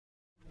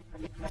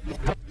So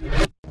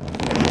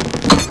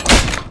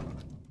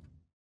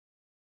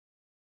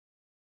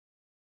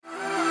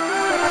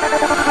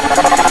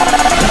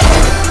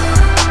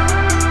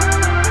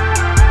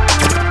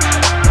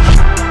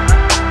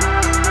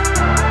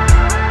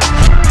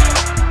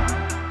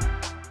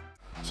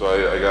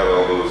I got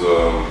all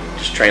those,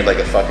 Just trained like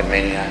a fucking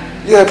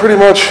maniac. yeah, pretty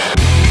much.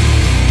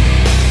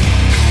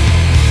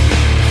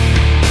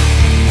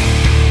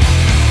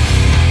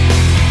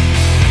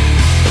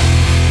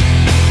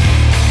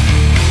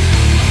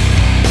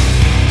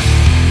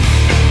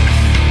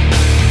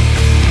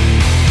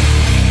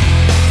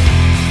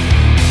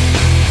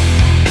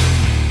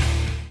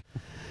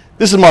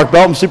 This is Mark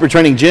Belton, Super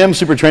Training Gym,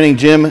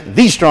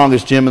 the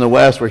strongest gym in the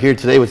West. We're here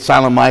today with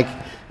Silent Mike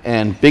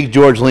and Big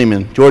George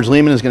Leeman. George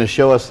Leeman is going to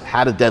show us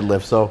how to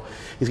deadlift. So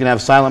he's going to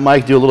have Silent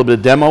Mike do a little bit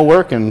of demo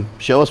work and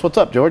show us what's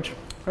up, George.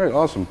 All right,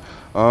 awesome.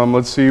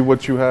 Let's see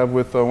what you have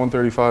with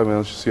 135, man.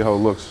 Let's just see how it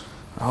looks.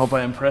 I hope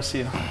I impress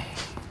you.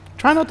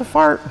 Try not to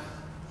fart.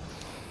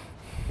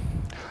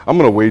 I'm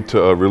going to wait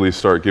to really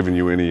start giving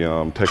you any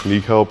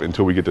technique help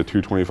until we get to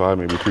 225,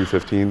 maybe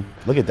 315.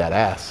 Look at that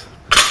ass.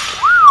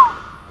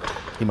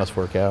 He must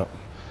work out.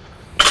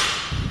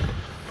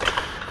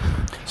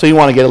 So you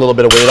want to get a little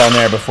bit of weight on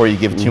there before you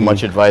give too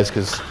much advice,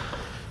 because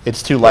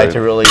it's too light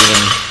to really even...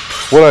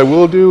 What I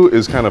will do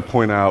is kind of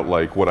point out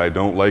like what I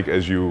don't like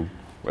as you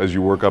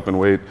work up in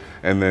weight,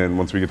 and then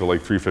once we get to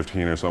like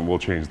 315 or something, we'll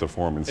change the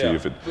form and see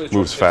if it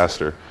moves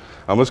faster.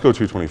 Let's go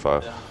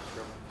 225. Yeah,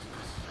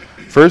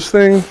 sure. First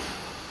thing,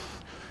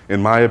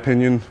 in my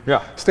opinion,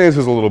 stance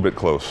is a little bit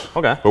close.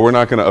 Okay. But we're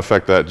not going to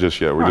affect that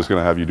just yet. We're just going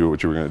to have you do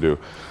what you were going to do.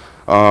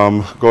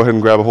 Go ahead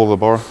and grab a hold of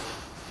the bar.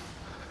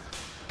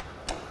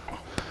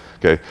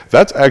 Okay,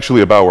 that's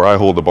actually about where I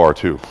hold the bar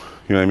too.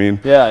 You know what I mean?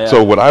 Yeah.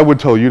 So what I would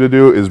tell you to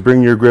do is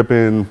bring your grip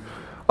in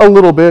a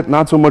little bit,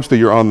 not so much that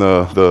you're on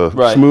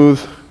the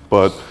smooth,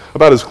 but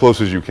about as close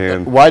as you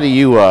can. Why do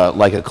you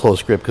like a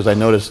close grip? Because I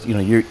noticed, you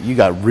know, you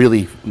got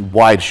really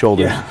wide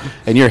shoulders,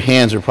 and your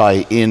hands are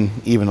probably in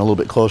even a little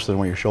bit closer than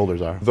where your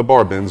shoulders are. The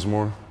bar bends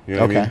more. You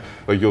know what I mean?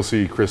 Like you'll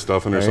see Chris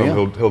Stuffin or something,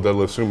 he'll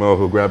deadlift sumo,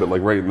 he'll grab it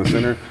like right in the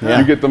center.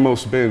 You get the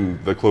most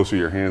bend the closer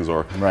your hands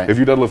are. Right. If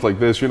you deadlift like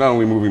this, you're not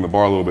only moving the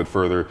bar a little bit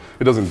further,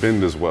 it doesn't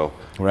bend as well.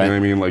 Right. You know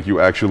what I mean? Like you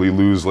actually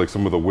lose like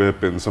some of the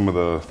whip and some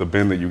of the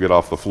bend that you get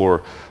off the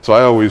floor. So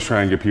I always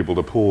try and get people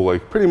to pull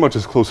like pretty much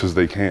as close as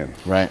they can.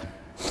 Right.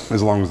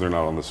 As long as they're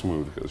not on the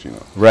smooth, because you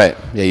know. Right.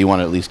 Yeah, you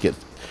want to at least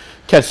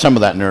catch some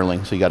of that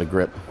knurling, so you got a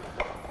grip.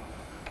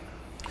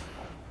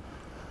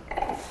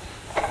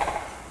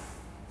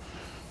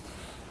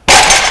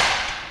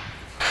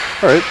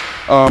 All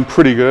right,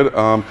 pretty good.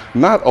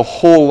 Not a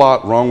whole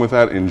lot wrong with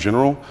that in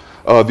general.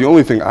 The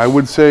only thing I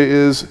would say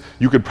is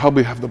you could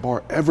probably have the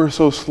bar ever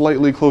so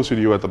slightly closer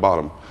to you at the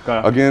bottom.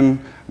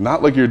 Again,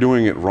 not like you're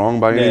doing it wrong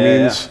by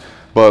any means,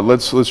 but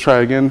let's try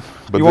again.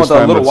 But you want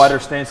a little wider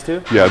stance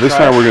too? Yeah, this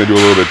time we're gonna do a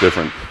little bit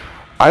different.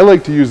 I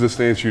like to use the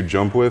stance you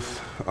jump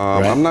with.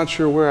 I'm not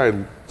sure where I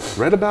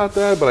read about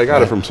that, but I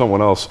got it from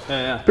someone else.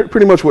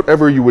 Pretty much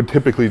whatever you would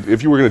typically,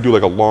 if you were gonna do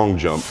like a long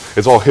jump,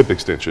 it's all hip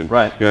extension.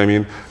 Right. You know what I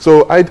mean?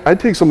 So I'd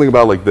take something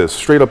about like this,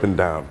 straight up and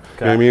down.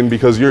 You know what I mean?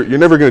 Because you're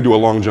never gonna do a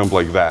long jump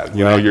like that.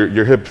 You know,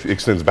 your hip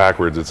extends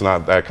backwards. It's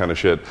not that kind of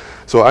shit.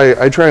 So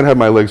I try and have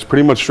my legs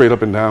pretty much straight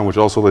up and down, which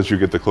also lets you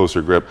get the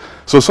closer grip.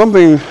 So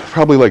something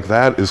probably like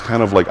that is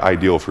kind of like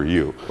ideal for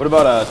you. What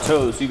about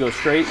toes? You go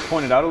straight,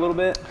 point it out a little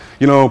bit?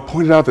 You know,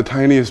 point it out the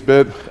tiniest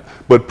bit,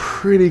 but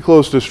pretty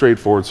close to straight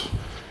forwards.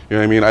 You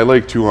know what I mean? I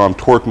like to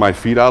torque my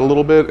feet out a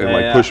little bit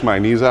and push my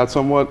knees out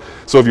somewhat.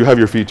 So if you have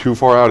your feet too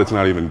far out, it's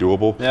not even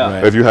doable.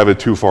 If you have it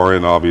too far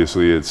in,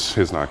 obviously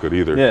it's not good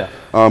either.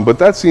 But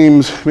that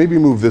seems, maybe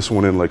move this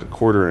one in like a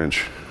 1/4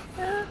 inch.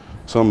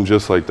 Something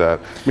just like that.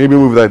 Maybe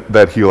move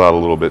that heel out a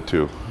little bit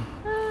too.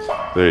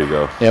 There you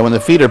go. Yeah, when the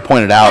feet are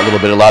pointed out a little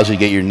bit, it allows you to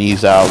get your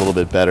knees out a little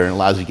bit better, and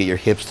allows you to get your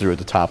hips through at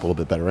the top a little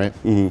bit better, right?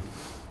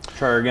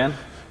 Try her again?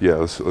 Yeah,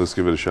 let's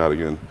give it a shot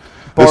again.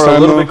 Bar this time, a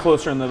little bit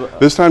closer in the...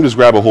 This time, just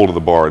grab a hold of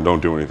the bar and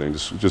don't do anything.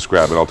 Just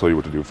grab it. I'll tell you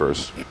what to do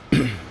first.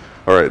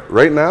 All right,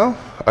 right now,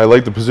 I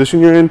like the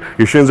position you're in.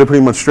 Your shins are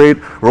pretty much straight.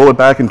 Roll it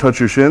back and touch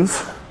your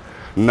shins.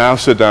 Now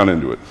sit down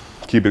into it,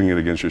 keeping it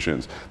against your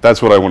shins.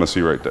 That's what I want to see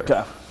right there.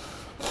 Okay.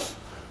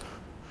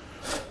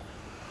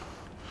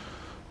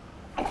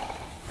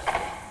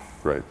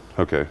 Right,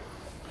 okay.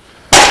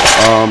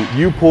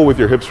 You pull with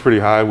your hips pretty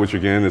high, which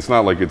again, it's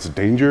not like it's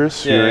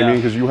dangerous, you know what I mean?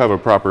 Because you have a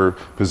proper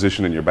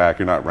position in your back,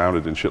 you're not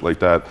rounded and shit like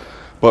that.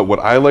 But what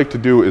I like to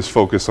do is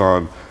focus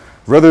on,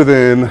 rather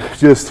than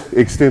just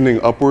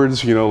extending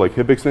upwards, you know, like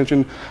hip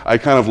extension, I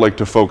kind of like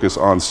to focus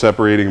on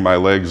separating my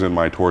legs and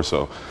my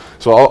torso.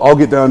 So I'll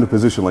get down to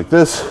position like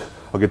this,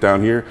 I'll get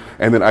down here,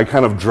 and then I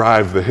kind of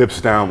drive the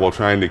hips down while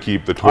trying to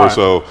keep the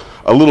torso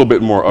a little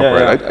bit more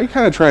upright. I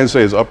kind of try and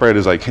stay as upright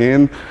as I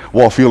can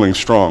while feeling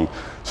strong.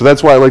 So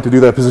that's why I like to do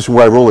that position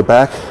where I roll it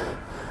back,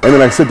 and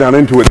then I sit down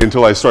into it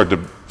until I start to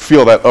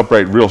feel that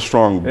upright, real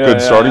strong,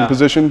 good starting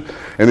position,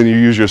 and then you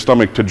use your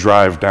stomach to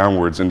drive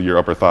downwards into your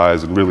upper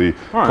thighs and really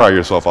pry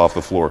yourself off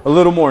the floor. A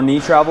little more knee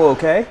travel,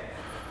 okay?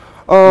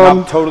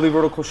 Not totally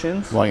vertical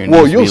shins? Well,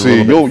 you'll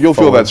see. You'll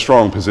feel that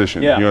strong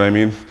position. Yeah. You know what I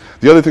mean?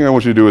 The other thing I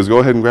want you to do is go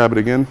ahead and grab it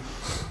again.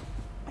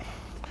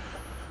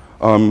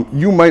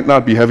 You might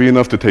not be heavy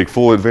enough to take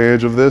full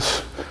advantage of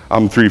this.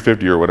 I'm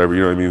 350 or whatever,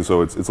 you know what I mean?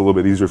 So it's a little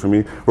bit easier for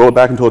me. Roll it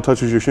back until it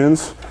touches your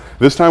shins.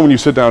 This time when you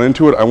sit down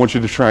into it, I want you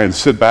to try and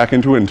sit back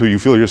into it until you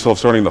feel yourself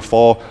starting to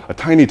fall a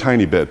tiny,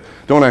 tiny bit.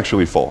 Don't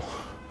actually fall.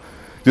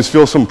 Just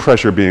feel some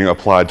pressure being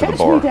applied to the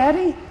bar. Catch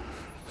me, Daddy.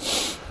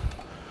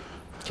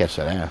 Catch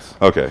that ass.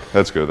 Okay,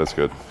 that's good, that's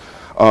good.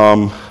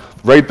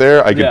 Right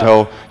there, I can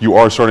tell you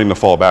are starting to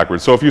fall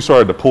backwards. So if you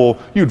started to pull,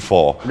 you'd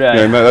fall.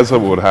 And that's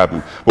what would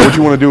happen. But what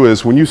you want to do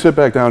is when you sit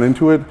back down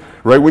into it,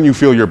 right when you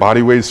feel your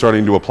body weight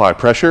starting to apply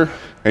pressure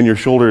and your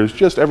shoulder is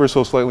just ever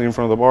so slightly in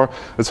front of the bar,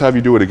 let's have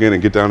you do it again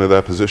and get down to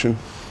that position.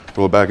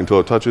 Roll it back until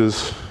it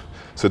touches.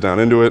 Sit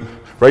down into it.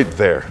 Right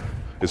there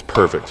is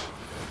perfect.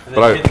 And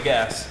then hit the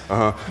gas.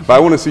 But I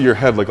want to see your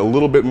head like a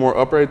little bit more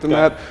upright than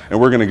that, and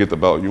we're going to get the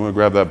belt. You want to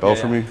grab that belt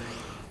for me?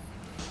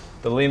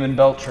 The Leeman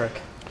belt trick.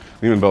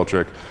 Leeman belt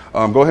trick.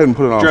 Go ahead and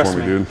put it on for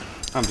me, dude.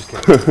 I'm just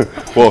kidding.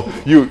 Well,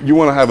 you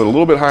want to have it a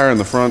little bit higher in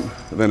the front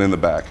than in the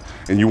back.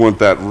 And you want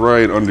that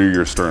right under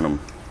your sternum.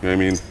 You know what I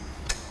mean?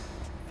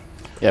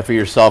 Yeah, for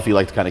yourself, you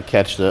like to kind of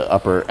catch the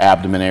upper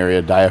abdomen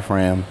area,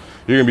 diaphragm.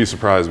 You're going to be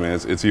surprised, man.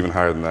 It's even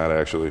higher than that,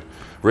 actually.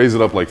 Raise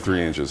it up like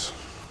 3 inches.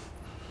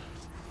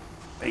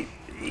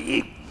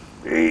 You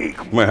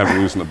might have to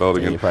loosen the belt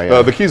again.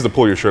 The key is to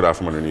pull your shirt out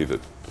from underneath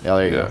it. Yeah,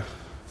 there you go.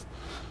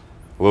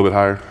 A little bit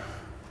higher.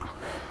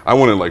 I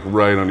want it like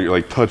right under,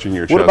 like touching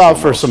your chest. What about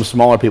almost. for some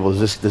smaller people?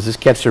 Does this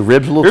catch their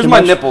ribs a little Here's too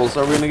my much? nipples.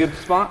 Are we in a good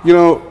spot? You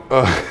know,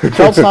 The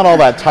belt's not all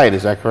that tight,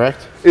 is that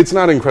correct? it's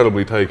not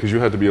incredibly tight because you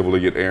have to be able to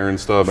get air and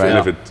stuff. Right.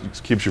 And if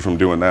it keeps you from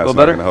doing that, it's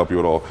not going to help you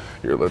at all.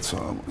 Here, let's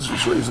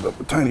just raise it up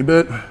a tiny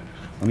bit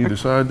on either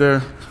side there.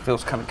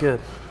 Feels kind of good.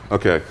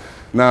 Okay.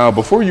 Now,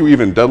 before you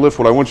even deadlift,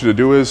 what I want you to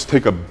do is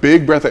take a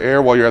big breath of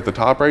air while you're at the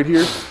top right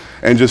here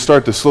and just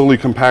start to slowly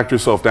compact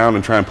yourself down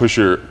and try and push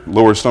your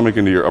lower stomach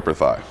into your upper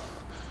thigh.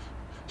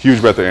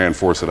 Huge breath of air and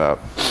force it out.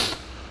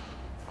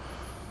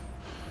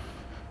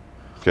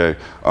 Okay.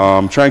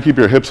 Try and keep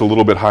your hips a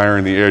little bit higher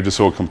in the air just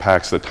so it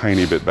compacts a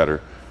tiny bit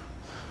better.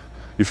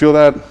 You feel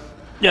that?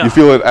 Yeah. You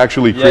feel it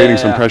actually creating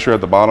some pressure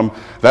at the bottom?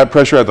 That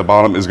pressure at the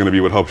bottom is going to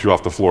be what helps you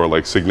off the floor,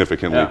 like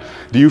significantly. Yeah.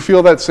 Do you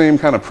feel that same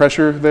kind of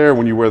pressure there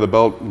when you wear the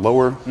belt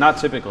lower? Not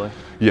typically.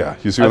 Yeah,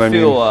 you see what I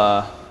mean? I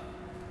feel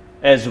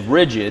as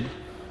rigid,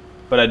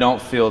 but I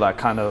don't feel that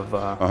kind of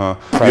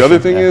The other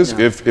thing is,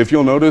 if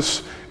you'll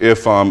notice,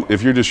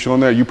 if you're just chilling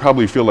there, you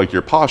probably feel like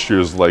your posture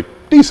is like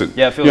decent.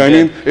 Yeah, it feels you know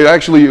good. what I mean? It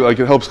actually it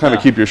helps kind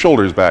of keep your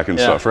shoulders back and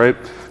stuff, right?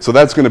 So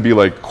that's going to be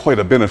like quite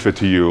a benefit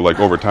to you like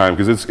over time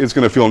because it's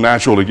going to feel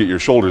natural to get your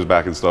shoulders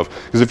back and stuff.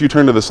 Because if you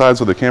turn to the side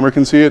so the camera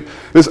can see it,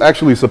 this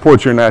actually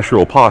supports your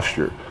natural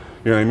posture.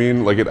 You know what I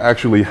mean? Like it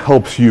actually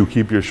helps you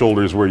keep your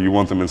shoulders where you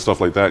want them and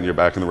stuff like that and you're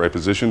back in the right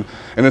position.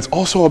 And it's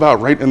also about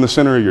right in the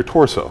center of your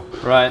torso.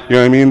 Right. You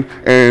know what I mean?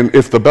 And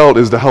if the belt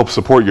is to help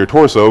support your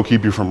torso,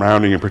 keep you from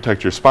rounding and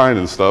protect your spine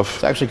and stuff.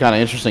 It's actually kind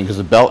of interesting because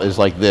the belt is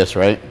like this,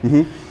 right?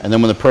 Mm-hmm. And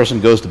then when the person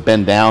goes to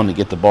bend down to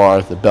get the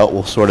bar, the belt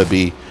will sort of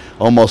be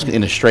almost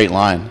in a straight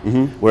line.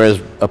 Mm-hmm.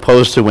 Whereas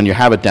opposed to when you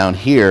have it down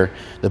here,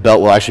 the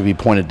belt will actually be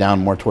pointed down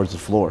more towards the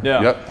floor.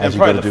 Yeah. Yep. And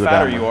probably the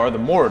fatter you are, the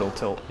more it'll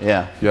tilt.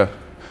 Yeah. Yeah.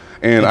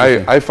 And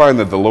I find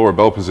that the lower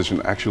belt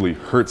position actually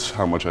hurts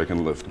how much I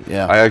can lift.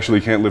 Yeah. I actually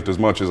can't lift as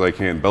much as I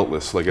can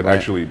beltless. Like it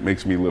actually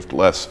makes me lift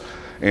less.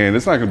 And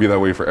it's not going to be that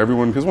way for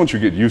everyone because once you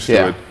get used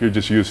to it, you're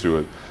just used to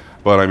it.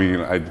 But I mean,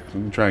 I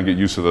try and get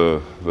used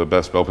to the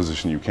best belt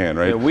position you can,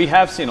 right? Yeah, we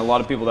have seen a lot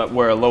of people that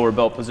wear a lower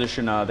belt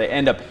position. They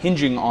end up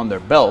hinging on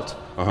their belt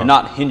and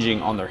not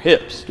hinging on their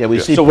hips. Yeah, we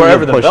see. So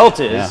wherever the belt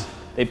is,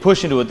 they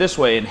push into it this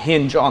way and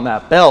hinge on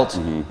that belt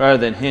rather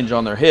than hinge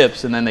on their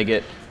hips, and then they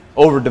get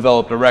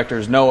overdeveloped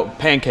erectors, no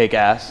pancake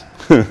ass.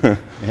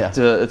 It's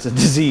a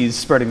disease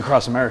spreading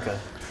across America.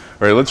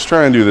 All right, let's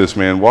try and do this,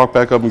 man. Walk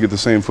back up and get the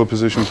same foot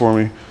position for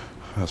me.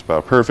 That's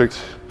about perfect.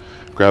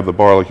 Grab the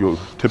bar like you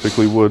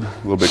typically would, a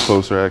little bit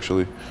closer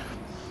actually.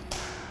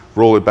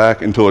 Roll it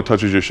back until it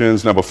touches your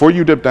shins. Now before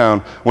you dip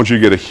down, I want you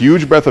to get a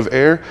huge breath of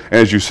air, and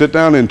as you sit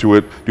down into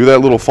it, do that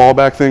little fall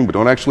back thing, but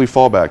don't actually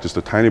fall back, just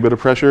a tiny bit of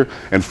pressure,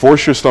 and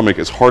force your stomach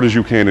as hard as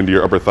you can into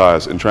your upper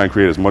thighs, and try and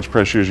create as much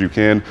pressure as you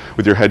can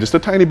with your head just a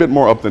tiny bit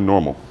more up than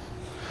normal.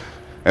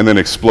 And then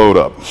explode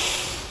up.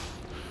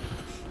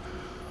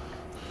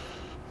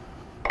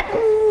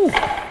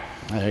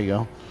 There you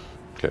go.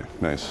 Okay,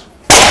 nice.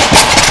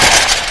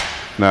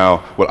 Now,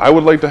 what I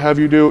would like to have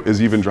you do is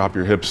even drop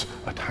your hips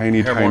a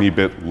tiny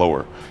bit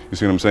lower. You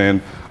see what I'm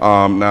saying?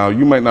 Now,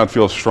 you might not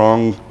feel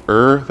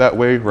stronger that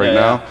way right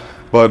now,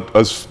 but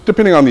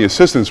depending on the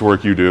assistance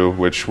work you do,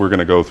 which we're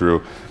gonna go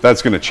through,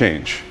 that's gonna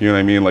change. You know what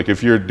I mean? Like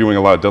if you're doing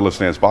a lot of deadlift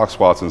stance box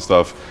squats and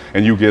stuff,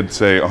 and you get,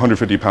 say,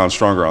 150 pounds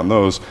stronger on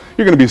those,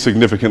 you're gonna be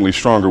significantly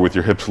stronger with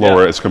your hips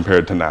lower as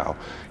compared to now.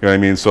 You know what I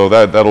mean? So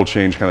that'll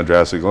change kind of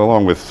drastically,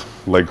 along with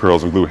leg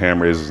curls and glute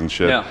ham raises and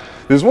shit. Yeah.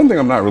 There's one thing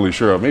I'm not really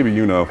sure of, maybe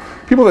you know.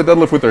 People that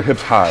deadlift with their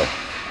hips high,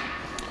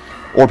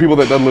 or people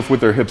that deadlift with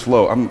their hips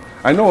low.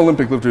 I know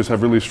Olympic lifters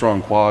have really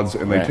strong quads,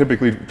 and they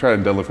typically try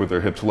and deadlift with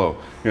their hips low. You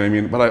know what I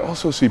mean? But I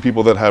also see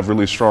people that have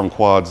really strong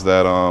quads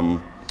that,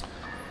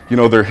 you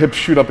know, their hips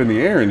shoot up in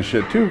the air and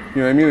shit too.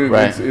 You know what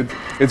I mean?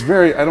 It's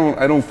very, I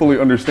don't fully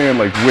understand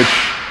like which,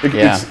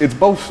 it's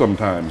both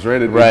sometimes,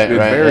 right? It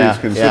varies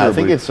considerably. Yeah, I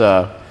think it's,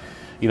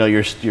 you know,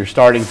 your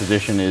starting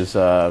position is,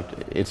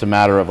 it's a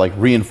matter of like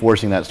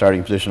reinforcing that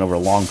starting position over a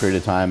long period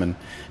of time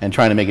and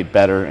trying to make it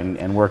better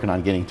and working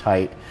on getting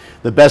tight.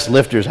 The best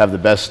lifters have the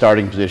best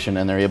starting position,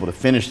 and they're able to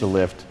finish the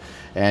lift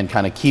and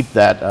kind of keep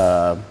that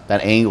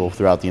that angle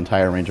throughout the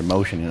entire range of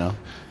motion, you know?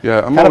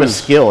 Yeah, kind of a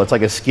skill. It's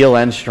like a skill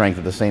and strength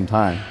at the same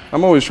time.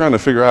 I'm always trying to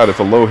figure out if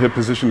a low hip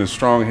position is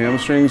strong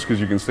hamstrings, because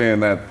you can stay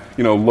in that,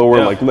 you know,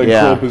 lower like leg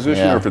curl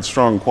position, or if it's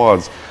strong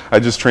quads. I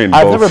just train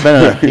both.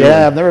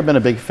 I've never been a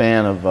big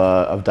fan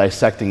of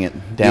dissecting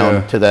it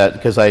down to that,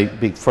 because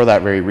for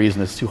that very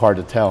reason, it's too hard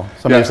to tell.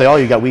 Somebody say, "Oh,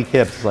 you got weak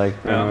hips." It's like,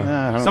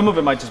 some of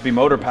it might just be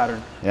motor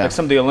pattern. Like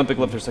some of the Olympic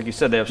lifters, like you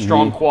said, they have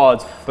strong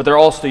quads, but they're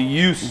also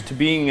used to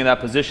being in that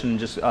position,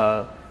 just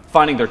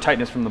finding their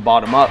tightness from the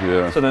bottom up,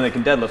 so then they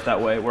can deadlift that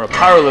way. Where a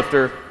power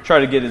lifter try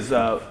to get his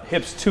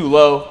hips too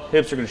low,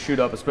 hips are going to shoot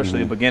up,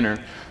 especially a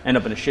beginner, end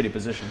up in a shitty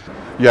position.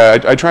 Yeah,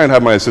 I try and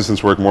have my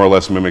assistants work more or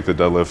less mimic the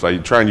deadlift. I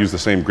try and use the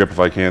same grip if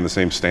I can, the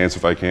same stance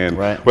if I can,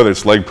 whether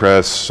it's leg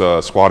press,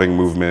 squatting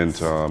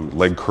movement,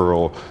 leg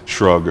curl,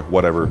 shrug,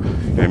 whatever.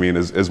 I mean,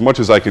 as much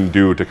as I can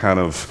do to kind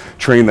of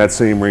train that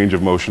same range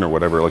of motion or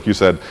whatever. Like you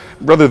said,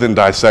 rather than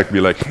dissect, be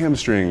like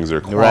hamstrings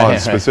or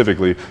quads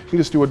specifically, you can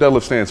just do a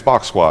deadlift stance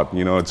box squat.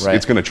 You know,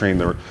 it's going to train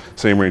the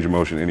same range of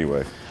motion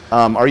anyway.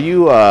 Are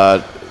you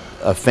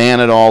a fan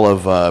at all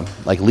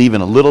of like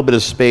leaving a little bit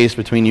of space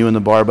between you and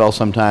the barbell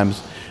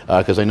sometimes?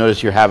 Because I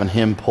notice you're having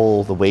him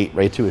pull the weight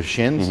right to his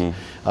shins.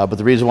 But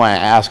the reason why I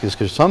ask is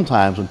because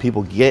sometimes when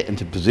people get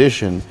into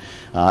position,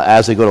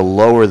 as they go to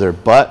lower their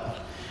butt,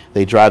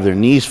 they drive their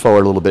knees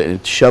forward a little bit and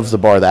it shoves the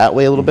bar that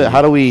way a little bit.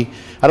 How do we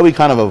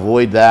kind of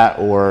avoid that,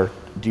 or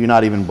do you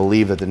not even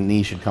believe that the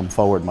knee should come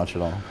forward much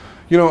at all?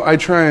 You know, I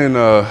try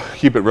and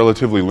keep it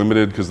relatively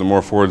limited, because the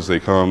more forwards they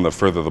come, the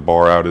further the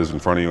bar out is in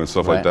front of you and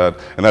stuff like that.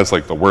 And that's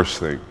like the worst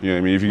thing. You know what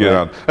I mean? If you get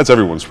out, that's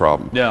everyone's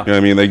problem. You know what I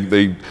mean?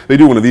 They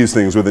do one of these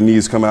things where the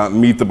knees come out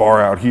and meet the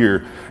bar out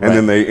here, and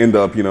then they end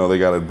up, you know, they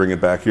got to bring it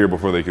back here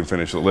before they can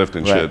finish the lift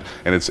and shit.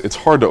 And it's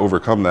hard to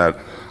overcome that.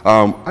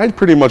 I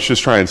pretty much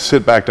just try and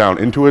sit back down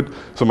into it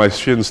so my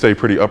shins stay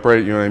pretty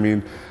upright, you know what I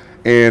mean?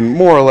 And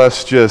more or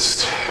less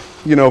just,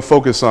 you know,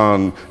 focus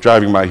on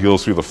driving my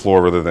heels through the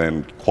floor rather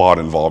than quad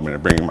involvement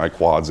and bringing my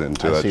quads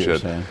into that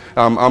shit.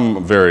 I'm a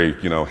very,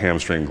 you know,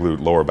 hamstring, glute,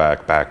 lower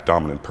back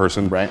dominant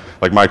person.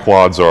 Like my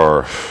quads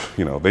are,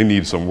 you know, they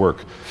need some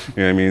work.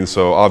 You know what I mean?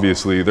 So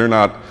obviously they're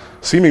not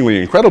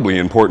seemingly incredibly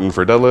important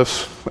for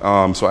deadlifts.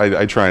 So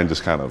I try and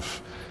just kind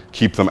of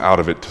keep them out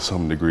of it to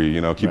some degree,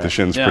 you know, keep the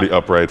shins pretty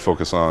upright,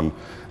 focus on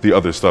the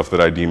other stuff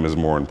that I deem as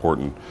more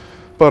important.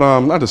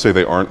 But not to say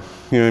they aren't,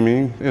 you know what I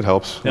mean? It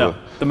helps.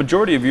 The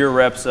majority of your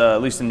reps,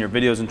 at least in your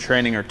videos and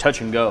training, are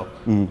touch and go.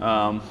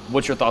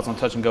 What's your thoughts on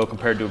touch and go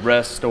compared to a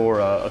rest or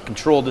a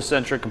controlled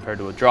eccentric compared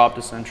to a dropped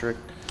eccentric?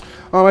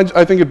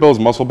 I think it builds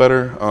muscle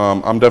better.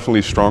 I'm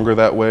definitely stronger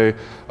that way.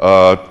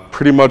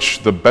 Pretty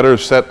much the better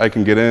set I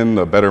can get in,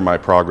 the better my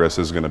progress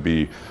is going to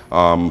be.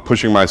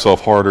 Pushing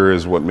myself harder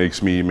is what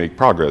makes me make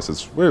progress.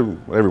 It's where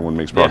everyone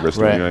makes progress,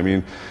 you know what I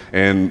mean?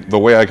 And the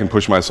way I can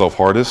push myself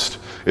hardest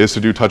is to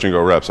do touch and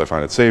go reps. I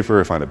find it safer,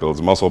 I find it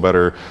builds muscle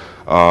better,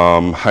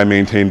 I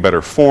maintain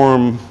better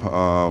form.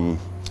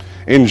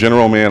 In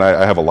general, man,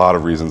 I have a lot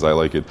of reasons I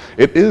like it.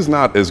 It is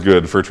not as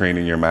good for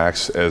training your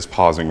max as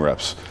pausing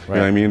reps, you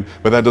know what I mean?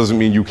 But that doesn't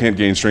mean you can't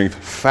gain strength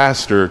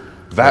faster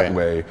that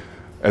way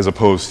as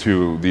opposed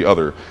to the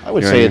other. I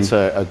would say it's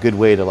a good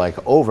way to like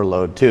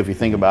overload too. If you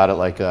think about it,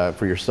 like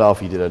for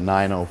yourself, you did a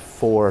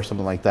 904 or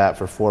something like that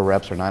for 4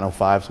 reps, or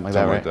 905, something like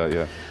that, right? Like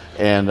that,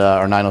 and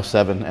or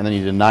 907, and then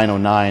you did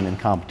 909 in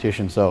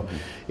competition. So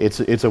it's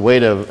a way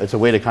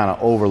to kind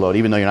of overload,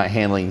 even though you're not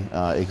handling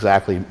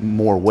exactly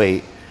more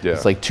weight.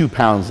 It's like 2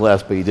 pounds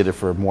less, but you did it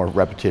for more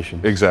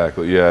repetition.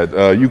 Exactly.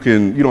 Yeah. You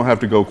don't have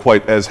to go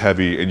quite as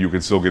heavy, and you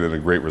can still get in a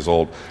great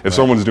result. If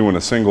someone's doing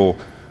a single,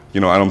 you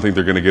know, I don't think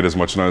they're going to get as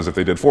much done as if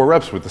they did 4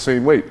 reps with the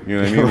same weight. You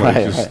know what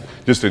I mean?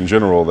 Like just in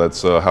general,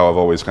 that's how I've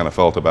always kind of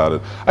felt about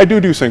it. I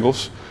do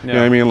singles. You know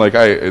what I mean? Like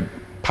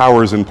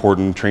power is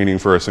important. Training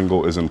for a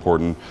single is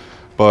important.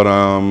 But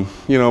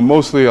you know,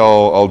 mostly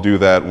I'll do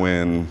that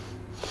when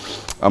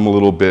I'm a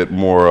little bit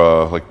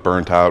more like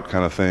burnt out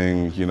kind of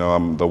thing. You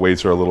know, the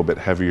weights are a little bit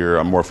heavier.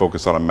 I'm more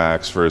focused on a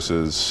max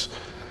versus.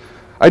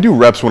 I do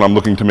reps when I'm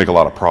looking to make a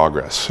lot of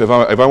progress. If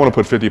I want to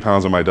put 50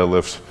 pounds on my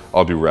deadlift,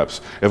 I'll do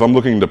reps. If I'm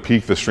looking to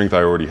peak the strength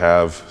I already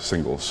have,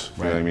 singles.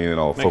 You know what I mean? And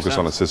I'll focus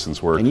on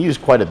assistance work. And you use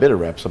quite a bit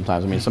of reps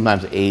sometimes. I mean,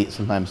 sometimes 8,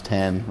 sometimes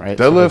 10, right?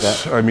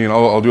 Deadlifts, like I mean,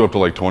 I'll do up to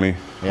like 20.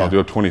 I'll do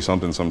up 20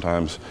 something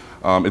sometimes.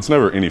 It's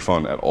never any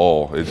fun at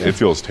all. It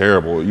feels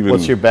terrible. Even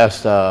what's your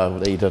best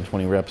that you've done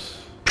 20 reps?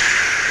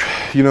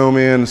 you know,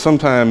 man,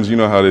 sometimes you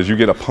know how it is. You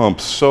get a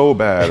pump so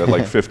bad at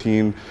like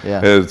 15.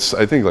 Yeah. It's,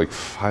 I think, like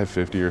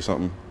 550 or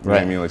something. You know right.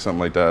 what I mean? Like something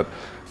like that.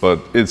 But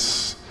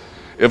it's,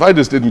 if I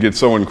just didn't get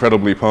so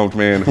incredibly pumped,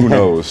 man, who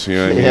knows? You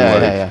know what I mean?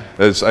 Yeah,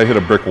 like, I hit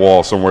a brick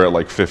wall somewhere at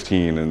like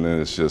 15, and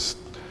then it's just,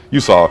 you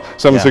saw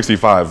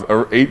 765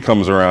 or 8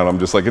 comes around. I'm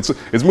just like,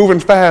 it's moving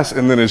fast,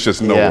 and then it's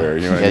just nowhere.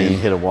 You know what I mean? You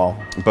hit a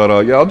wall.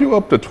 But yeah, I'll do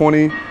up to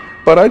 20.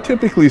 But I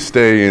typically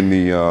stay in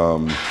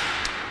the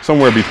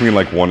somewhere between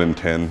like 1 and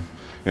 10. You know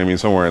what I mean,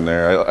 somewhere in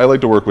there. I like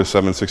to work with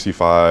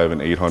 765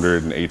 and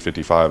 800 and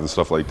 855 and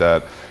stuff like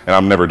that. And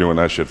I'm never doing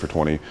that shit for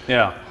 20.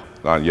 Yeah.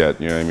 Not yet.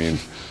 You know what I mean?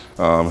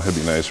 It'd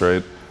be nice,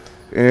 right?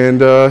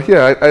 And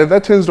yeah,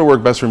 that tends to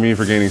work best for me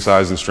for gaining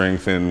size and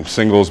strength in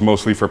singles,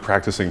 mostly for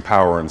practicing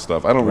power and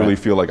stuff. I don't really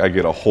feel like I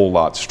get a whole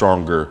lot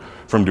stronger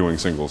from doing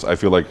singles. I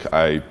feel like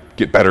I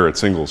get better at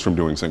singles from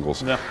doing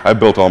singles. Yeah. I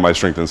built all my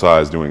strength and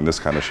size doing this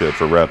kind of shit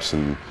for reps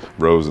and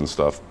rows and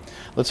stuff.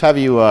 Let's have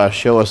you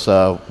show us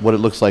what it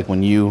looks like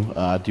when you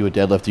do a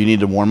deadlift. Do you need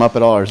to warm up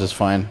at all, or is this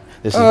fine?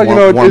 This is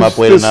warm-up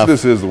weight enough?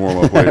 This is the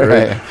warm-up weight,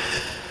 right?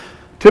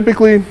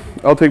 Typically,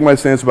 I'll take my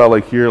stance about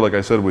like here, like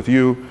I said with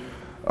you.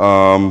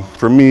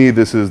 For me,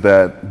 this is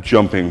that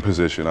jumping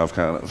position I've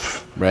kind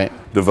of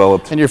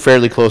developed. And you're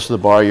fairly close to the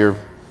bar. You're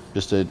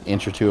just an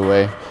inch or two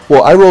away.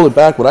 Well, I roll it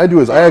back. What I do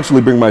is I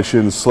actually bring my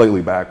shins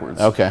slightly backwards.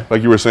 Okay.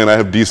 Like you were saying, I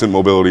have decent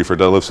mobility for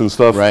deadlifts and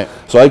stuff. Right.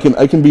 So I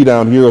can be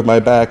down here with my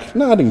back,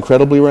 not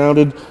incredibly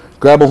rounded,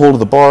 grab a hold of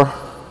the bar,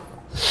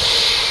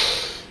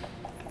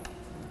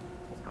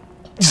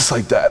 just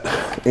like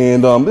that.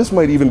 And this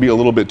might even be a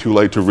little bit too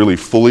light to really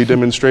fully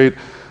demonstrate.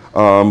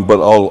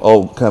 But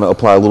I'll kind of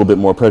apply a little bit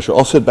more pressure.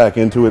 I'll sit back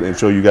into it and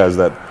show you guys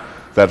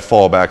that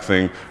fall back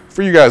thing.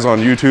 For you guys on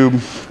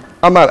YouTube,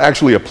 I'm not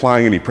actually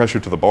applying any pressure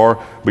to the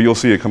bar, but you'll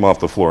see it come off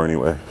the floor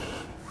anyway.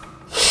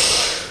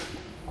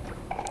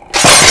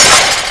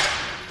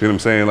 See what I'm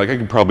saying? Like I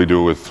could probably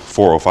do it with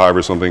 405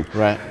 or something.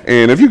 Right.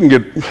 And if you can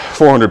get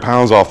 400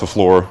 pounds off the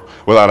floor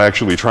without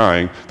actually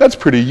trying, that's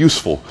pretty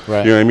useful.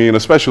 Right. You know what I mean?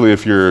 Especially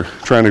if you're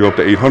trying to go up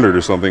to 800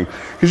 or something,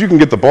 because you can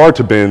get the bar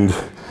to bend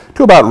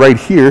to about right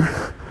here,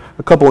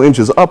 a couple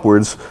inches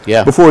upwards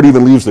before it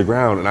even leaves the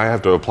ground, and I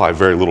have to apply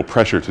very little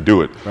pressure to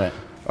do it. Right.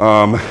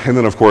 And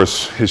then of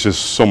course it's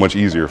just so much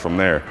easier from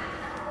there.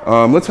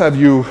 Let's have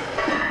you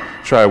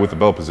try with the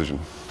belt position.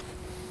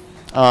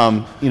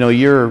 You know,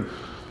 you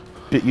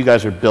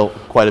guys are built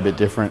quite a bit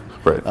different.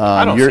 Right.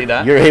 I don't see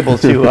that. You're able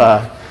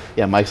to,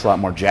 yeah, Mike's a lot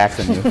more jacked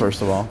than you,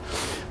 first of all.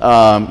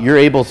 You're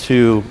able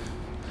to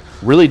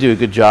really do a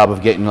good job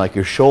of getting like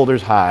your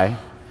shoulders high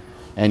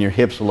and your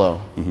hips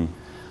low. Mm-hmm.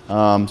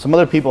 Some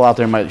other people out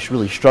there might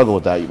really struggle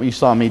with that. You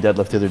saw me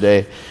deadlift the other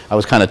day. I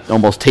was kind of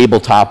almost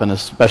tabletopping,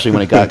 especially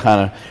when it got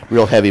kind of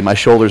real heavy. My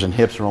shoulders and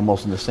hips are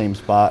almost in the same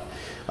spot.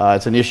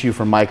 It's an issue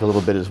for Mike a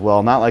little bit as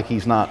well. Not like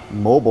he's not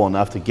mobile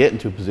enough to get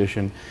into a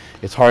position.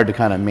 It's hard to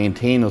kind of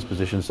maintain those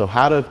positions. So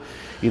how do,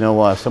 you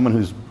know, someone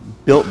who's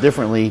built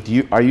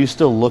differently, are you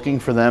still looking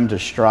for them to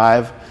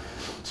strive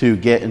to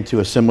get into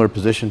a similar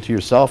position to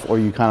yourself, or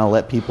you kind of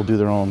let people do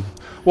their own?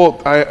 Well,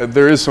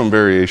 there is some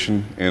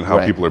variation in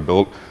how people are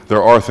built.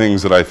 There are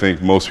things that I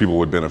think most people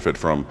would benefit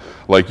from.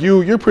 Like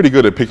you're pretty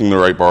good at picking the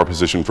right bar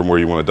position from where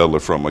you want to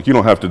deadlift from. Like you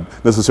don't have to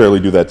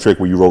necessarily do that trick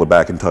where you roll it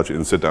back and touch it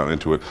and sit down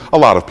into it. A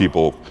lot of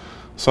people,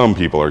 some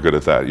people are good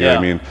at that, you know what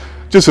I mean?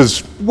 Just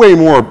as way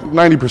more,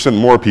 90%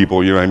 more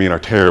people, you know what I mean, are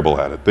terrible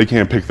at it. They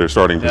can't pick their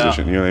starting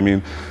position, you know what I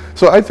mean?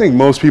 So I think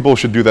most people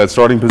should do that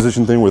starting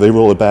position thing where they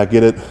roll it back,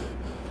 get it,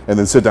 and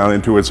then sit down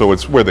into it so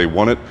it's where they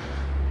want it.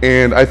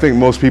 And I think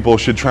most people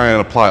should try and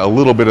apply a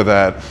little bit of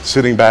that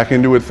sitting back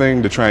into it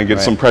thing to try and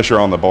get some pressure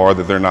on the bar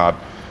that they're not,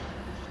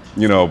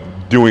 you know,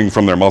 doing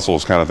from their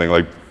muscles kind of thing,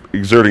 like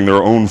exerting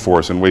their own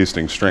force and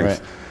wasting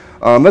strength.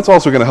 That's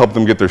also going to help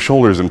them get their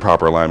shoulders in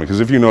proper alignment,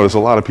 because if you notice, a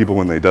lot of people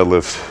when they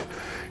deadlift,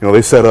 you know,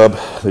 they set up,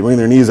 they bring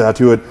their knees out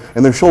to it,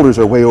 and their shoulders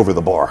are way over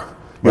the bar.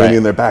 You know what I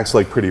mean? Their back's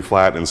like pretty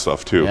flat and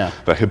stuff too.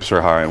 The hips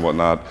are high and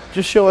whatnot.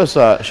 Just show us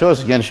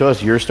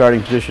your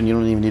starting position. You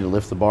don't even need to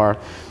lift the bar.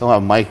 We'll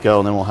have Mike go,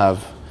 and then we'll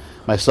have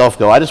myself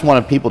go. I just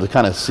wanted people to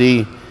kind of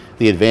see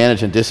the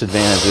advantage and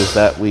disadvantages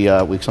that we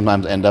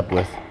sometimes end up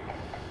with.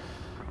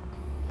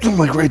 I'm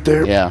like right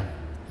there. Yeah,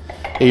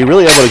 you're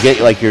really able to get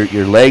like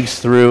your legs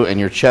through, and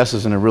your chest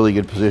is in a really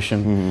good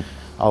position.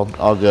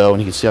 I'll go,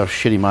 and you can see how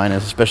shitty mine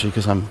is, especially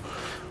because I'm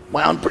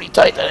wound pretty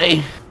tight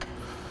today.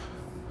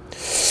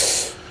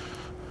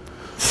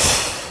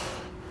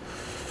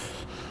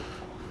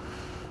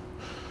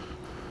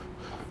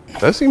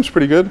 That seems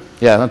pretty good.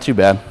 Yeah, not too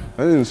bad.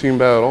 That didn't seem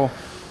bad at all.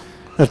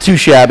 Not too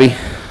shabby.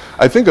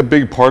 I think a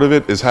big part of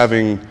it is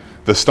having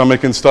the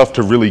stomach and stuff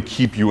to really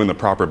keep you in the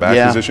proper back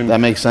position. That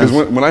makes sense.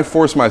 Because when I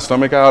force my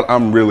stomach out,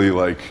 I'm really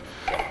like,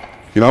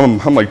 you know,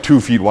 I'm like 2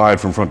 feet wide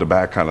from front to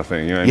back kind of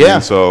thing. You know what I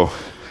mean? So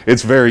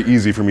it's very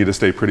easy for me to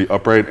stay pretty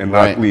upright and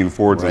not lean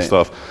forwards and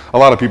stuff. A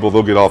lot of people,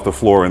 they'll get off the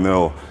floor and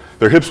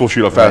their hips will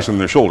shoot up faster than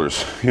their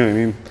shoulders. You know what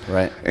I mean?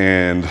 Right.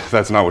 And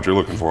that's not what you're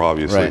looking for,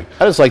 obviously. Right.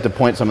 I just like to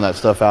point some of that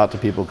stuff out to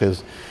people,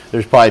 because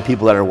there's probably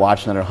people that are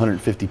watching that are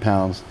 150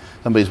 pounds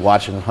somebody's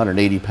watching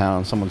 180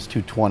 pounds, someone's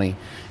 220,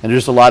 and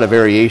there's just a lot of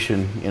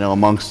variation, you know,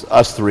 amongst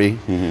us three.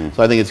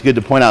 So I think it's good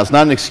to point out it's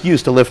not an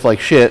excuse to lift like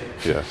shit,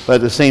 but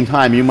at the same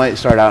time, you might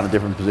start out in a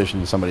different position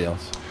than somebody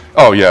else.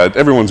 Oh yeah,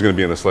 everyone's going to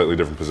be in a slightly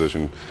different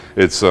position.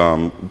 It's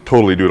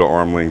totally due to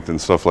arm length and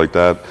stuff like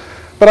that.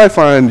 But I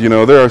find, you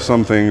know, there are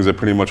some things that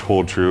pretty much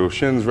hold true.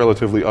 Shins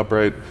relatively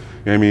upright. You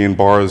know what I mean?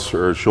 Bars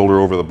or shoulder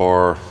over the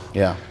bar.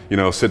 Yeah. You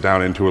know, sit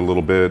down into it a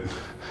little bit.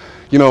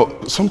 You know,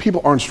 some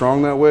people aren't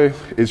strong that way.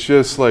 It's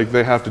just like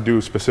they have to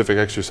do specific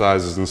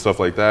exercises and stuff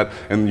like that,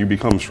 and you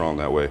become strong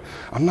that way.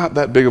 I'm not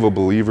that big of a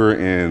believer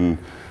in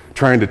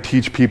trying to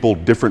teach people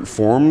different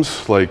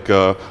forms, like,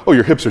 oh,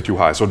 your hips are too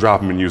high, so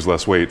drop them and use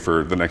less weight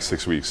for the next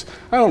 6 weeks.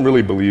 I don't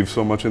really believe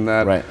so much in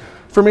that. Right.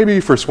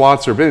 For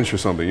squats or bench or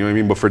something, you know what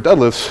I mean? But for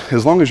deadlifts,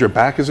 as long as your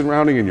back isn't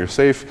rounding and you're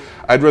safe,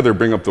 I'd rather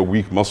bring up the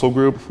weak muscle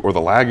group or the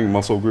lagging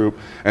muscle group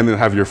and then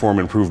have your form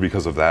improve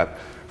because of that,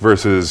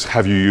 versus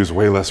have you use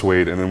way less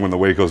weight and then when the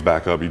weight goes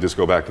back up, you just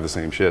go back to the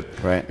same shit.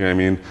 Right. You know what I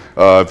mean?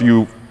 If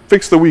you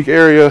fix the weak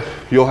area,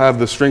 you'll have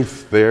the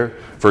strength there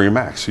for your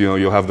max. You know,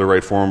 you'll have the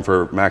right form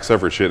for max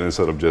effort shit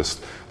instead of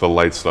just the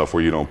light stuff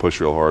where you don't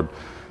push real hard.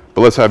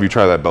 But let's have you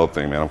try that belt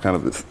thing, man. I'm kind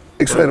of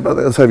excited about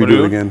that. Let's have you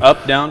do it again.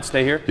 Up, down,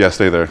 stay here? Yeah,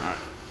 stay there. Right.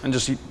 And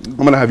just I'm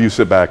going to have you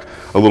sit back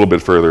a little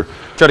bit further.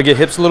 Try to get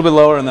hips a little bit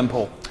lower and then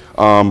pull.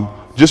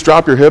 Just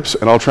drop your hips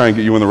and I'll try and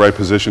get you in the right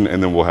position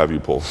and then we'll have you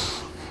pull.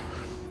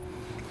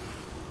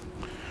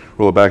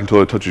 Roll it back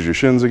until it touches your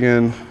shins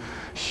again.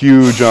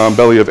 Huge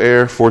belly of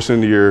air. Force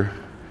into your,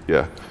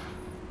 yeah.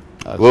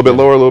 A little bit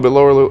lower, a little bit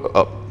lower, a little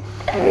up.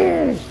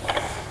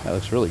 That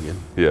looks really good.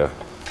 Yeah.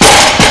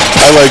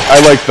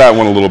 I like that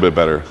one a little bit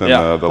better than the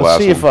last one.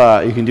 Let's see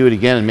if you can do it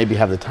again and maybe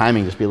have the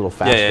timing just be a little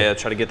faster. Yeah.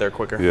 Try to get there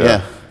quicker.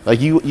 Yeah. Like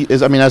I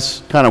mean,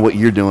 that's kind of what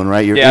you're doing,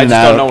 right? You're I in and just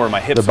out don't know where my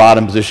hips the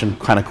bottom position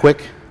kind of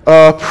quick.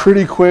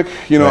 Pretty quick.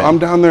 You know, Right. I'm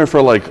down there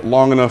for like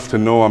long enough to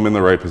know I'm in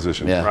the right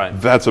position. Yeah. Right.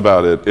 That's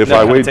about it. If That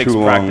I kinda wait takes too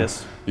long,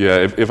 practice.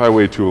 yeah, if I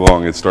wait too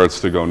long, it starts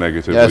to go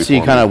negatively. Yeah, so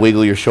you for kind me. of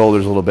wiggle your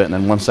shoulders a little bit, and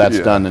then once that's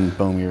Yeah. done, then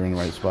boom, you're in the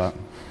right spot.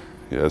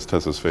 Yeah, it's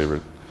Tessa's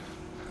favorite.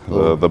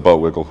 The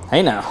butt wiggle.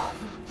 Hey now.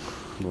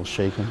 A little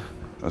shaking.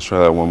 Let's try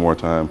that one more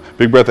time.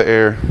 Big breath of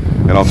air,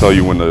 and I'll tell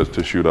you when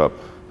to shoot up.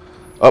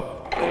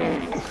 Up.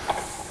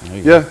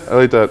 Yeah, I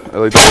like that. I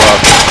like that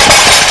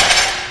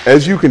a lot.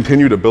 As you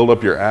continue to build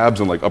up your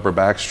abs and like upper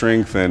back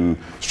strength and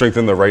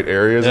strengthen the right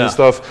areas and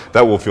stuff,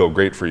 that will feel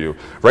great for you.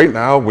 Right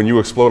now, when you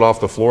explode off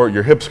the floor,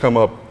 your hips come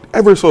up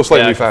ever so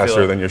slightly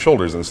faster than your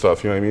shoulders and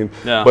stuff, you know what I mean?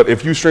 Yeah. But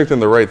if you strengthen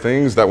the right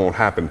things, that won't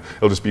happen.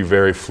 It'll just be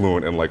very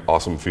fluent and like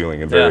awesome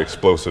feeling and very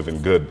explosive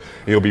and good.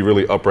 And you'll be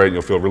really upright and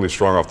you'll feel really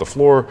strong off the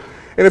floor.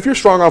 And if you're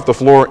strong off the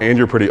floor and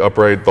you're pretty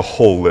upright, the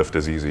whole lift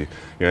is easy. You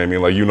know what I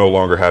mean? Like you no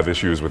longer have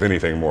issues with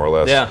anything more or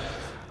less. Yeah.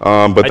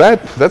 But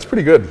that's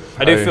pretty good.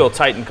 I do feel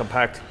tight and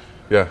compact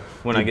Yeah.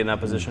 when I get in that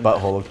position.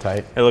 Butthole look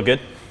tight. They look good.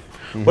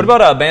 What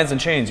about bands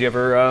and chains? You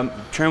ever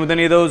train with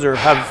any of those or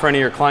have it for any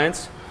of your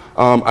clients?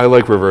 I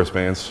like reverse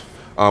bands.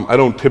 I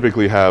don't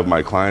typically have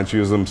my clients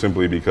use them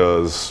simply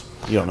because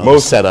You don't know the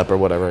setup or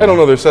whatever. I don't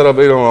know their setup.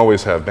 They don't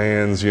always have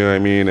bands, you know what I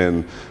mean?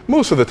 And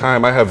most of the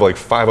time I have like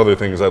 5 other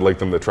things I'd like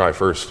them to try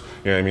first,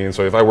 you know what I mean?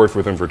 So if I worked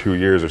with them for 2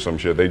 years or some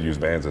shit, they'd use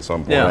bands at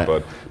some point. Yeah.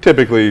 But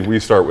typically we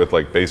start with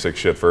like basic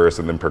shit first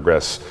and then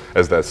progress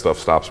as that stuff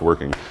stops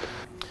working.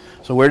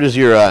 So where does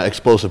your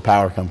explosive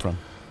power come from?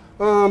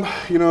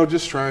 You know,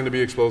 just trying to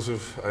be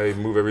explosive. I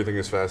move everything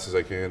as fast as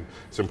I can.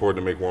 It's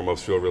important to make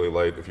warm-ups feel really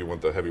light if you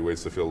want the heavy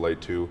weights to feel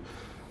light too.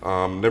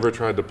 Never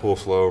tried to pull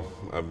slow.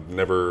 I've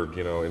never,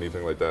 you know,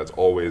 anything like that. It's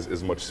always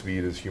as much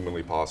speed as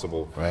humanly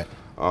possible. Right.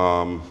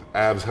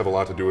 Abs have a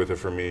lot to do with it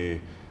for me.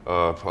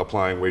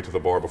 Applying weight to the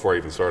bar before I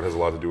even start has a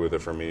lot to do with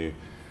it for me.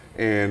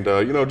 And,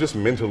 you know, just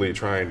mentally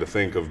trying to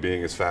think of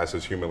being as fast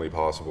as humanly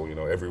possible. You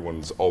know,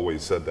 everyone's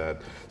always said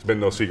that. It's been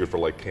no secret for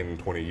like 10,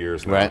 20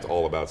 years now. Right. It's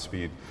all about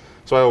speed.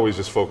 So I always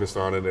just focused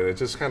on it, and it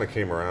just kind of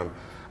came around.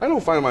 I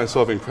don't find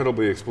myself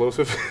incredibly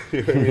explosive,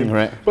 you know what I mean?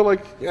 Right. But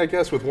like, yeah, I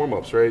guess with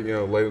warm-ups, right? You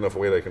know, light enough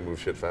weight I can move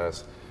shit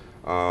fast.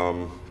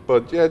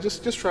 But yeah,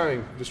 just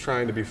trying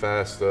to be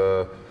fast.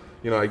 You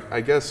know,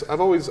 I guess I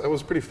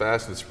was pretty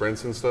fast at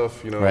sprints and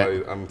stuff. You know,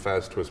 Right. I'm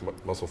fast twist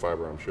muscle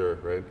fiber, I'm sure,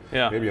 right?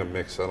 Yeah. Maybe I'm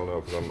mixed, I don't know,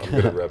 because I'm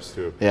good at reps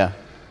too. Yeah.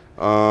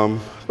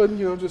 But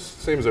you know,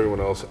 just same as everyone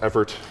else,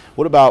 effort.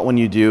 What about when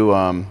you do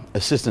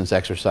assistance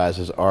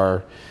exercises?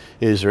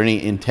 Is there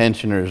any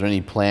intention or is there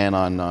any plan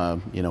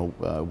on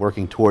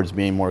working towards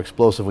being more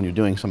explosive when you're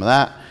doing some of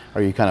that?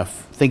 Are you kind of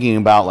thinking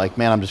about like,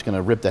 man, I'm just going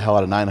to rip the hell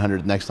out of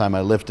 900 next time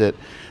I lift it?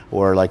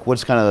 Or like,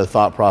 what's kind of the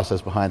thought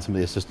process behind some of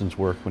the assistance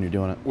work when you're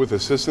doing it? With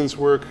assistance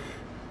work,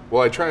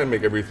 well, I try and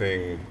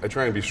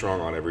be strong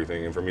on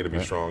everything, and for me to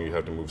be strong, you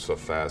have to move stuff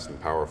fast and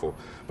powerful.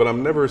 But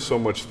I'm never so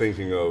much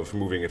thinking of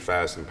moving it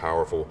fast and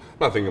powerful. I'm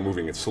not thinking of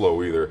moving it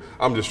slow either.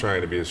 I'm just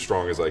trying to be as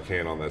strong as I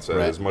can on that set,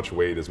 Right. as much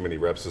weight, as many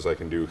reps as I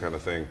can do kind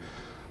of thing.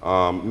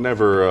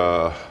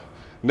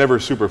 Never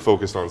super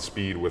focused on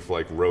speed with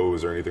like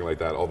rows or anything like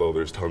that, although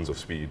there's tons of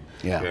speed.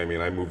 Yeah. You know what I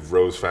mean? I move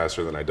rows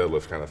faster than I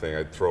deadlift kind of thing.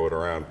 I throw it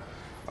around.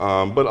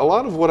 But a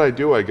lot of what I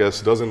do, I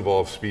guess, does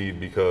involve speed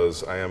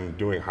because I am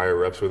doing higher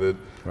reps with it.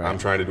 Right. I'm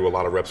trying to do a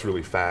lot of reps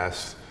really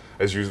fast.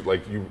 As you, I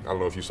don't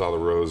know if you saw the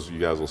rows. You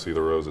guys will see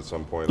the rows at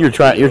some point. You're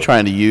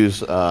trying to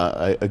use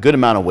a good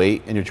amount of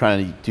weight, and you're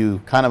trying to do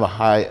kind of a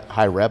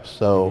high reps.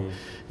 So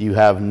you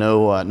have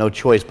no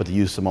choice but to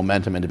use some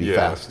momentum and to be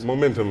fast.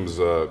 Momentum's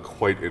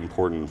quite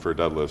important for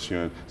deadlifts. You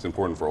know, it's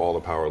important for all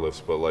the power lifts.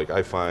 But like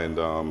I find,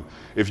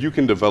 if you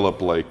can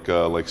develop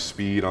like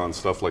speed on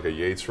stuff like a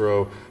Yates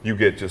row, you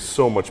get just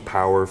so much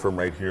power from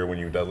right here when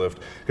you deadlift.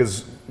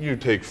 Because you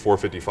take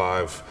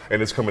 455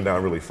 and it's coming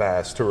down really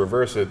fast. To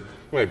reverse it,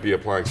 you might be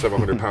applying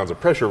 700 pounds of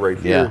pressure right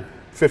here,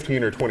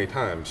 15 or 20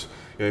 times.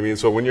 You know what I mean?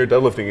 So when you're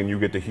deadlifting and you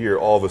get to hear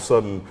all of a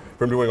sudden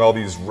from doing all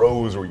these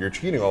rows where you're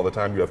cheating all the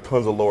time, you have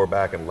tons of lower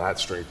back and lat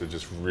strength to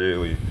just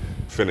really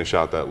finish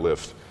out that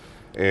lift.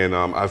 And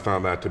I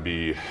found that to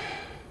be,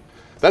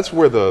 that's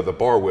where the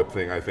bar whip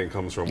thing I think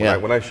comes from.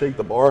 When I shake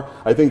the bar,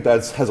 I think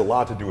that has a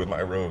lot to do with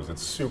my rows.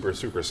 It's super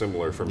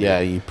similar for me. Yeah,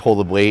 you pull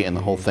the weight and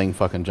the whole thing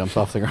fucking jumps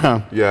off the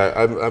ground. Yeah,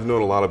 I've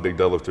known a lot of big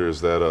deadlifters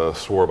that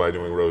swore by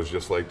doing rows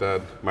just like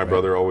that. My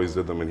brother always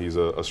did them, and he's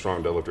a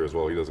strong deadlifter as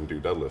well. He doesn't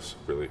do deadlifts,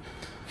 really.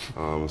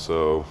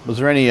 So was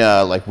there any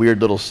like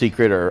weird little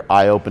secret or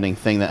eye-opening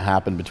thing that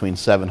happened between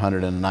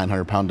 700 and a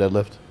 900-pound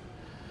deadlift?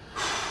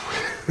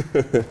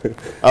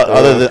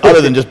 Other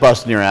than just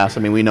busting your ass.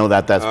 I mean, we know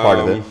that that's part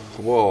of it.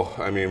 Well,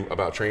 I mean,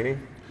 about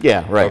training?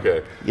 Yeah, right.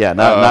 Okay. Yeah,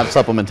 not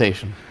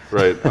supplementation.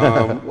 Right.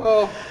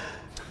 Well,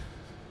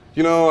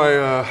 you know,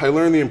 I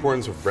learned the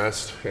importance of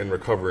rest and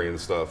recovery and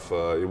stuff.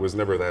 It was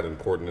never that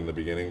important in the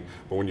beginning,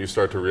 but when you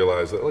start to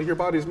realize that your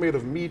body's made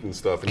of meat and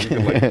stuff, and you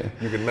can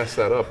you can mess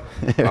that up.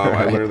 Right.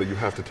 I learned that you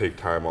have to take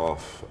time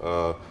off.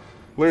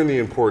 Learned the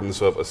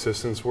importance of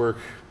assistance work,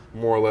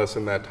 more or less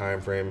in that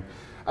time frame.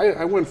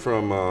 I went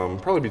from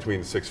probably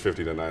between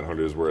 650 to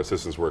 900 is where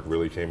assistance work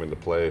really came into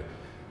play.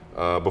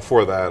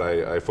 Before that,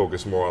 I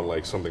focused more on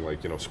like something like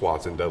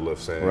squats and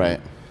deadlifts,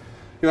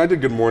 and I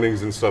did good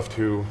mornings and stuff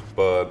too,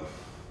 but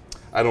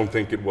I don't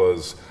think it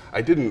was,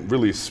 I didn't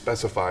really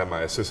specify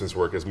my assistance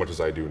work as much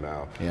as I do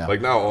now. Yeah. Like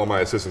now all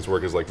my assistance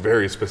work is like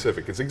very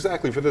specific. It's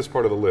exactly for this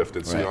part of the lift.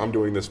 It's I'm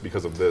doing this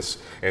because of this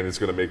and it's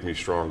gonna make me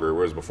stronger.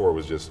 Whereas before it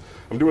was just,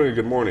 I'm doing a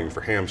good morning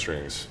for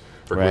hamstrings,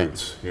 for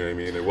glutes. You know what I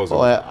mean? It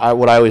wasn't. Well,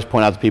 what I always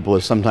point out to people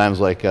is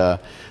sometimes like the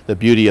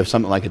beauty of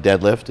something like a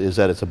deadlift is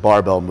that it's a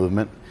barbell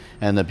movement.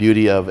 And the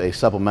beauty of a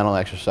supplemental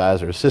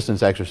exercise or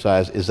assistance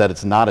exercise is that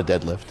it's not a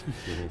deadlift.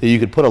 That you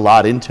could put a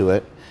lot into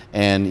it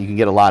and you can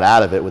get a lot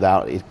out of it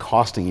without it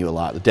costing you a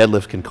lot. The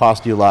deadlift can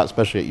cost you a lot,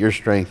 especially at your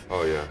strength.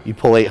 Oh yeah. You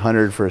pull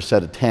 800 for a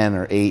set of 10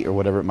 or 8 or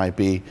whatever it might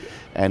be,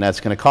 and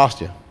that's going to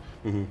cost you.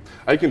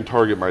 I can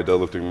target my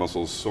deadlifting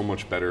muscles so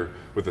much better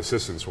with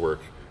assistance work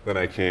than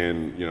I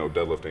can,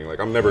 deadlifting. Like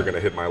I'm never going to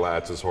hit my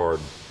lats as hard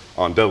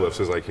on deadlifts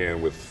as I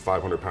can with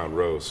 500-pound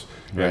rows.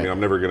 I mean,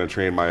 I'm never going to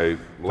train my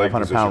leg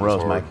 500-pound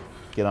rows, Mike.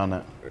 Get on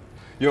that.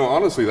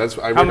 Honestly, that's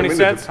how many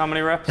sets? How many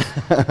reps?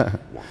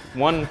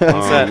 one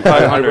set, 500.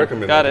 I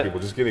recommend that to people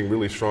just getting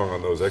really strong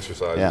on those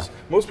exercises. Yeah.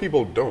 Most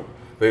people don't.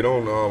 They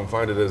don't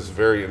find it as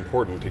very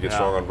important to get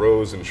strong on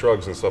rows and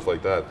shrugs and stuff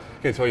like that.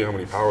 I can't tell you how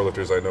many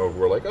powerlifters I know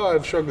who are like, oh,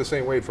 I've shrugged the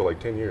same weight for like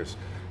 10 years.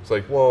 It's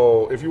like,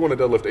 well, if you want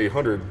to deadlift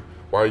 800,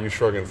 why are you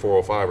shrugging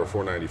 405 or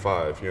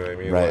 495? You know what I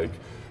mean? Right. Like,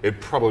 it'd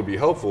probably be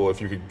helpful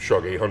if you could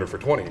shrug 800 for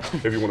 20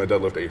 if you want to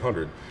deadlift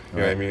 800. You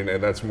know what I mean?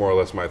 And that's more or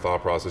less my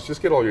thought process.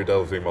 Just get all your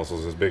deadlifting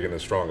muscles as big and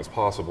as strong as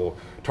possible.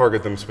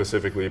 Target them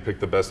specifically. Pick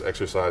the best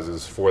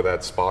exercises for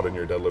that spot in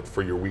your deadlift,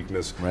 for your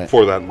weakness,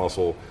 for that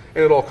muscle.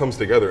 And it all comes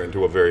together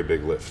into a very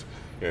big lift.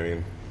 You know what I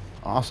mean?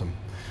 Awesome.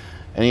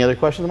 Any other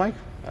questions, Mike?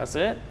 That's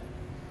it.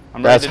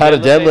 That's how to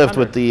deadlift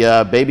with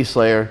the Baby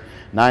Slayer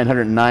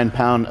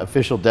 909-pound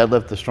official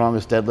deadlift, the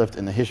strongest deadlift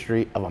in the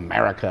history of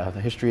America,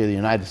 the history of the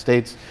United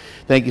States.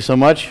 Thank you so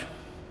much.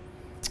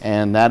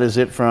 And that is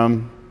it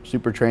from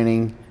Super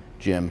Training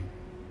Gym.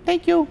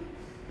 Thank you,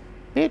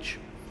 bitch.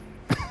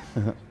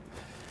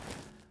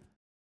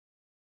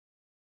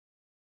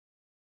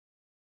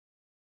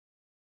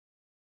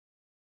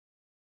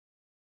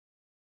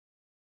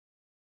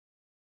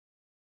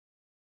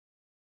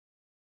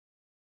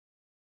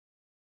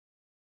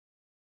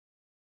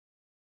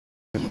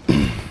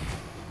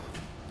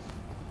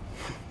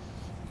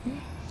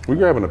 We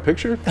grabbing a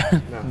picture?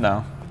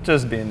 No,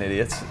 just being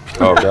idiots.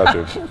 Oh,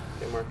 gotcha.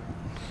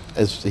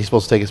 Is he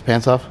supposed to take his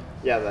pants off?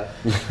 Yeah, that.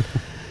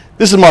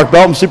 This is Mark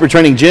Belton, Super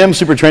Training Gym.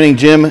 Super Training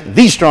Gym,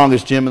 the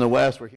strongest gym in the West.